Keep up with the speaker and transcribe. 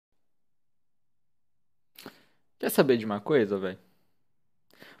Quer saber de uma coisa, velho?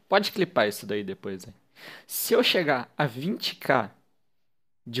 Pode clipar isso daí depois, velho. Se eu chegar a 20k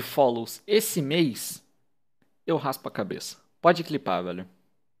de follows esse mês, eu raspo a cabeça. Pode clipar, velho.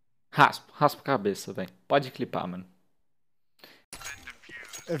 Raspo a cabeça, velho. Pode clipar, mano.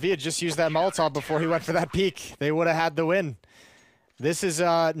 If he had just used that Molotov before he went for that peek, they would have had the win. This is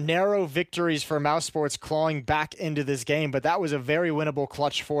narrow victories for Mouse Sports clawing back into this game, but that was a very winnable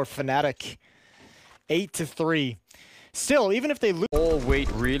clutch for Fnatic. 8-3. Still, even if they lose... Or wait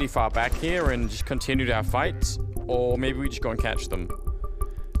really far back here and just continue to have fights, or maybe we just go and catch them.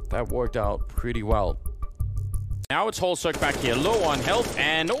 That worked out pretty well. Now it's Holzerg back here, low on health,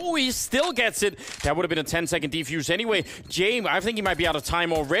 and oh, he still gets it. That would have been a 10-second defuse anyway. Jay, I think he might be out of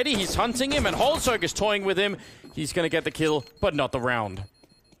time already. He's hunting him, and Holzerg is toying with him. He's going to get the kill, but not the round.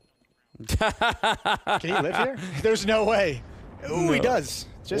 Can he live here? There's no way. Ooh, no. He does.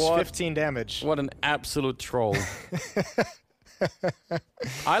 Just 15 damage. What an absolute troll.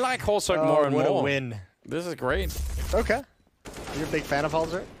 I like Holzerg more and more. What a win. This is great. Okay. You're a big fan of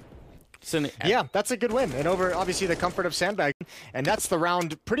Holzerg? Yeah, that's a good win. And over, obviously, the comfort of Sandbag. And that's the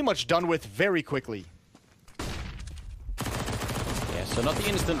round pretty much done with very quickly. Yeah, so not the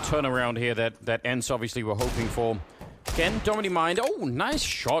instant turnaround here that Ents obviously were hoping for. Again, don't really mind. Oh, nice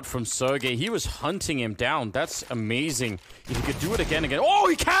shot from Sergej. He was hunting him down. That's amazing. If he could do it again. Oh,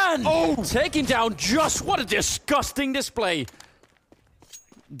 he can! Oh! Taking down just... What a disgusting display.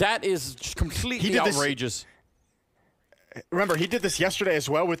 That is just completely outrageous. Remember, he did this yesterday as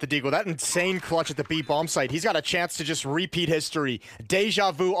well with the Deagle. That insane clutch at the B bomb site. He's got a chance to just repeat history.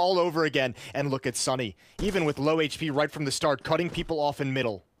 Deja vu all over again. And look at Sunny. Even with low HP right from the start, cutting people off in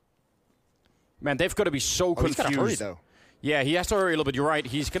middle. Man, they've got to be so confused. He's gotta hurry, though. Yeah, he has to hurry a little bit. You're right.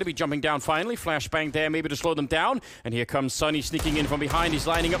 He's going to be jumping down finally. Flashbang there, maybe to slow them down. And here comes Sunny sneaking in from behind. He's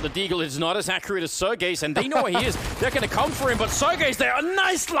lining up the Deagle. It's not as accurate as Sergej's, and they know where he is. They're going to come for him, but Sergej's there. A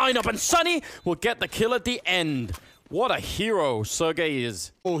nice lineup, and Sunny will get the kill at the end. What a hero Sergej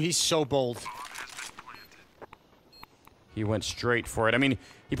is. Oh, he's so bold. He went straight for it. I mean,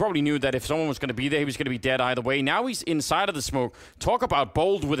 he probably knew that if someone was going to be there, he was going to be dead either way. Now he's inside of the smoke. Talk about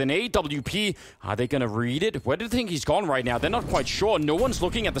bold with an AWP. Are they going to read it? Where do they think he's gone right now? They're not quite sure. No one's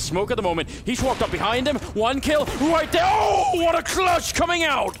looking at the smoke at the moment. He's walked up behind him. One kill right there. Oh, what a clutch coming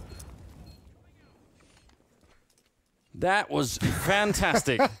out. That was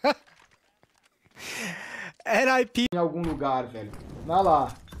fantastic. NIP em algum lugar, velho. Vai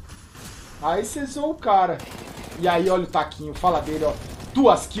lá. Aí você zoou o cara. E aí, olha o Taquinho. Fala dele, ó.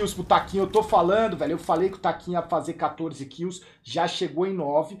 2 kills pro Taquinho. Eu tô falando, velho. Eu falei que o Taquinho ia fazer 14 kills. Já chegou em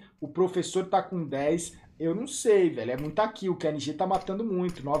 9. O professor tá com 10. Eu não sei, velho. É muita kill. O KNG tá matando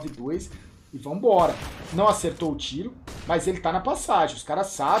muito. 9-2. E vambora. Não acertou o tiro. Mas ele tá na passagem. Os caras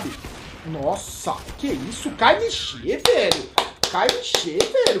sabem. Nossa. Que isso? KNG, velho. KNG,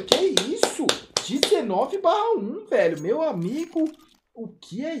 velho. Que isso? 19/1, velho. Meu amigo, o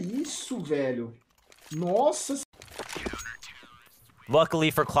que é isso, velho? Nossa.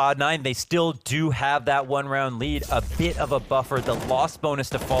 Luckily for Cloud9, they still do have that one-round lead, a bit of a buffer, the loss bonus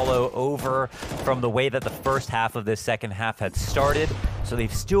to follow over from the way that the first half of this second half had started. So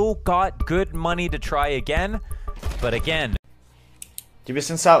they've still got good money to try again, but again... Тебе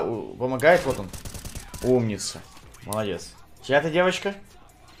сенса помогает, вот он. Умница. Молодец. Чья-то девочка?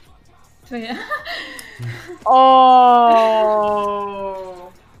 Твоя. Oh!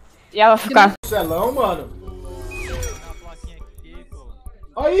 E ela ficar. Celão, mano.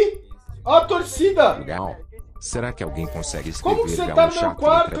 Aí, ó a torcida. Legal. Será que alguém consegue escrever como que você tá no meu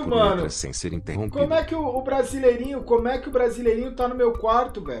quarto, mano? Sem ser interrompido? Como é que o brasileirinho, tá no meu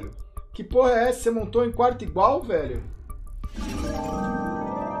quarto, velho? Que porra é essa? Você montou em quarto igual, velho?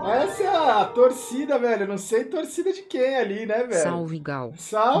 Essa é a torcida, velho. Não sei torcida de quem ali, né, velho? Salve, Gal.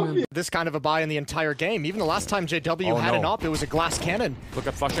 Salve. This kind of a buy in the entire game. Even the last time JW had an op, it was a glass cannon. Look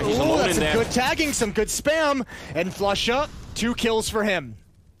at flusha. He's alone in there. Some good tagging, some good spam. And flusha, 2 kills for him.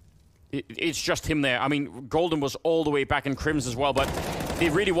 It's just him there. I mean, Golden was all the way back in Crims as well, but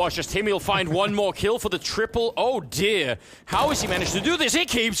it really was just him. He'll find one more kill for the triple. Oh, dear. How has he managed to do this? He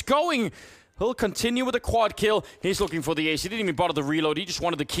keeps going. He'll continue with a quad kill. He's looking for the ace. He didn't even bother the reload. He just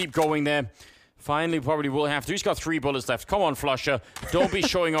wanted to keep going there. Finally, probably will have to. He's got 3 bullets left. Come on, flusha. Don't be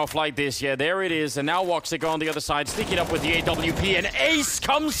showing off like this. Yeah, there it is. And now Woxic on the other side, sneaking up with the AWP. And ace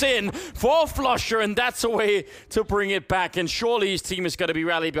comes in for flusha, and that's a way to bring it back. And surely his team is going to be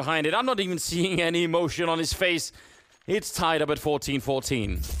rallied behind it. I'm not even seeing any emotion on his face. It's tied up at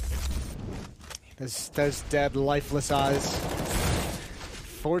 14-14. Those dead, lifeless eyes.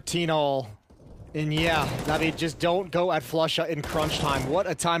 14-all. And yeah, I mean, just don't go at flusha in crunch time. What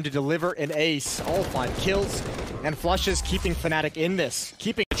a time to deliver an ace. All find kills, and flusha's keeping Fnatic in this.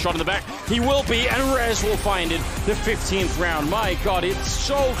 Keeping shot in the back. He will be, and Rez will find it. The 15th round. My God, it's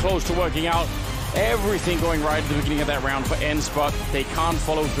so close to working out. Everything going right at the beginning of that round for ENCE, but they can't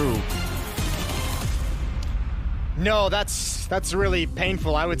follow through. No, that's really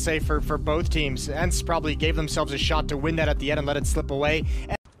painful, I would say, for both teams. ENCE probably gave themselves a shot to win that at the end and let it slip away.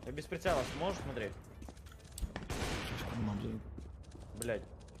 Без прицела сможешь смотреть? Блять.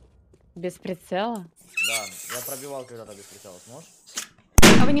 Без прицела? Да, я пробивал когда-то без прицела, сможешь?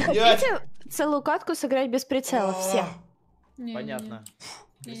 А вы не хотите целую катку сыграть без прицела все? Понятно.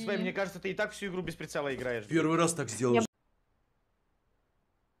 Мне кажется, ты и так всю игру без прицела играешь. Первый раз так сделал.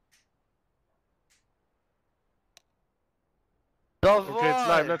 Okay, it's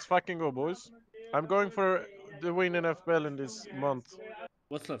live. Let's fucking go, boys. I'm going for the win in FBL in this month.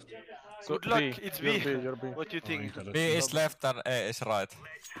 What's left? So Good luck, B. it's You're B. You're B. What do you think? B is left and A is right.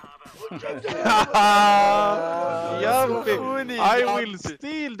 Jamppi! I will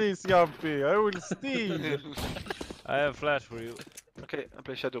steal this, Jamppi! I will steal! I have flash for you. Okay, I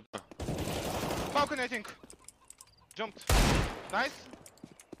play Shadow. Falcon, I think. Jumped. Nice.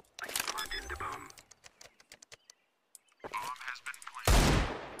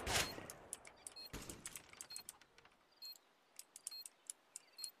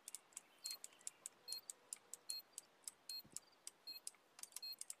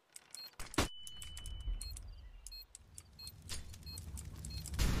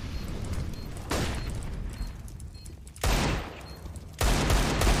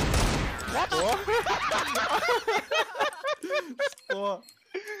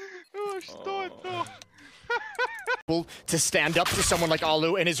 Что это? To stand up to someone like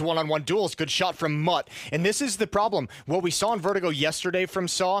Allu in his one-on-one duels. Good shot from Mutt. And this is the problem. What we saw in Vertigo yesterday from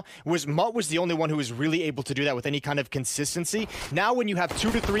Saw was Mutt was the only one who was really able to do that with any kind of consistency. Now when you have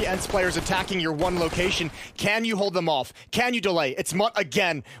 2 to 3 ENCE players attacking your one location, can you hold them off? Can you delay? It's Mutt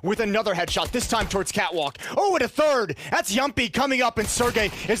again with another headshot, this time towards Catwalk. Oh, and a third! That's Jamppi coming up, and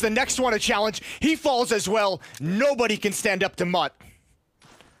Sergej is the next one to challenge. He falls as well. Nobody can stand up to Mutt.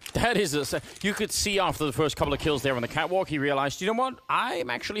 That is you could see after the first couple of kills there on the catwalk, he realized, you know what? I'm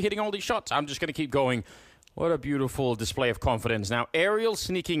actually hitting all these shots. I'm just going to keep going. What a beautiful display of confidence. Now, Aerial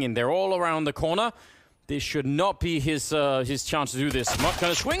sneaking in. They're all around the corner. This should not be his chance to do this. Mutt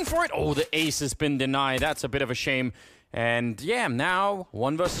going to swing for it. Oh, the ace has been denied. That's a bit of a shame. And yeah, now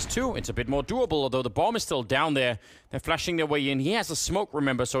 1 versus 2. It's a bit more doable, although the bomb is still down there. They're flashing their way in. He has a smoke,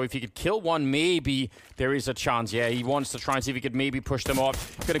 remember, so if he could kill one, maybe there is a chance. Yeah, he wants to try and see if he could maybe push them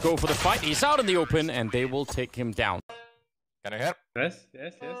off. Gonna go for the fight. He's out in the open, and they will take him down. Can you hear? Yes,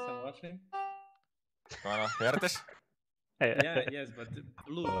 I'm watching. Wanna hear this? Yeah, yes, but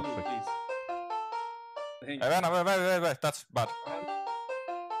blue, please. Wait, that's bad.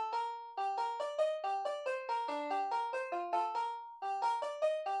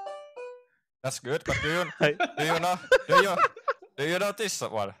 That's good, but do you know this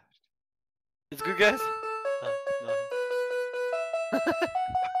one? It's good, guys? No.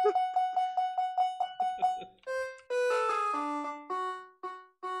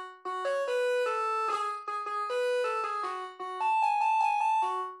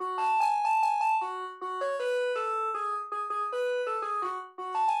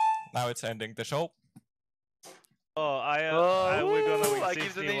 Now it's ending the show. We're gonna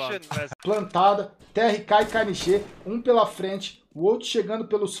give the nation. Plantada, TRK e KNG, um pela frente, o outro chegando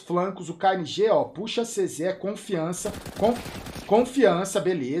pelos flancos. O KNG, ó, puxa CZ, confiança, confiança,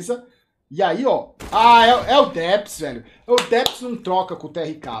 beleza. E aí, ó, é o Deps, velho. O Deps não troca com o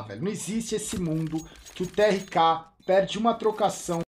TRK, velho. Não existe esse mundo que o TRK perde uma trocação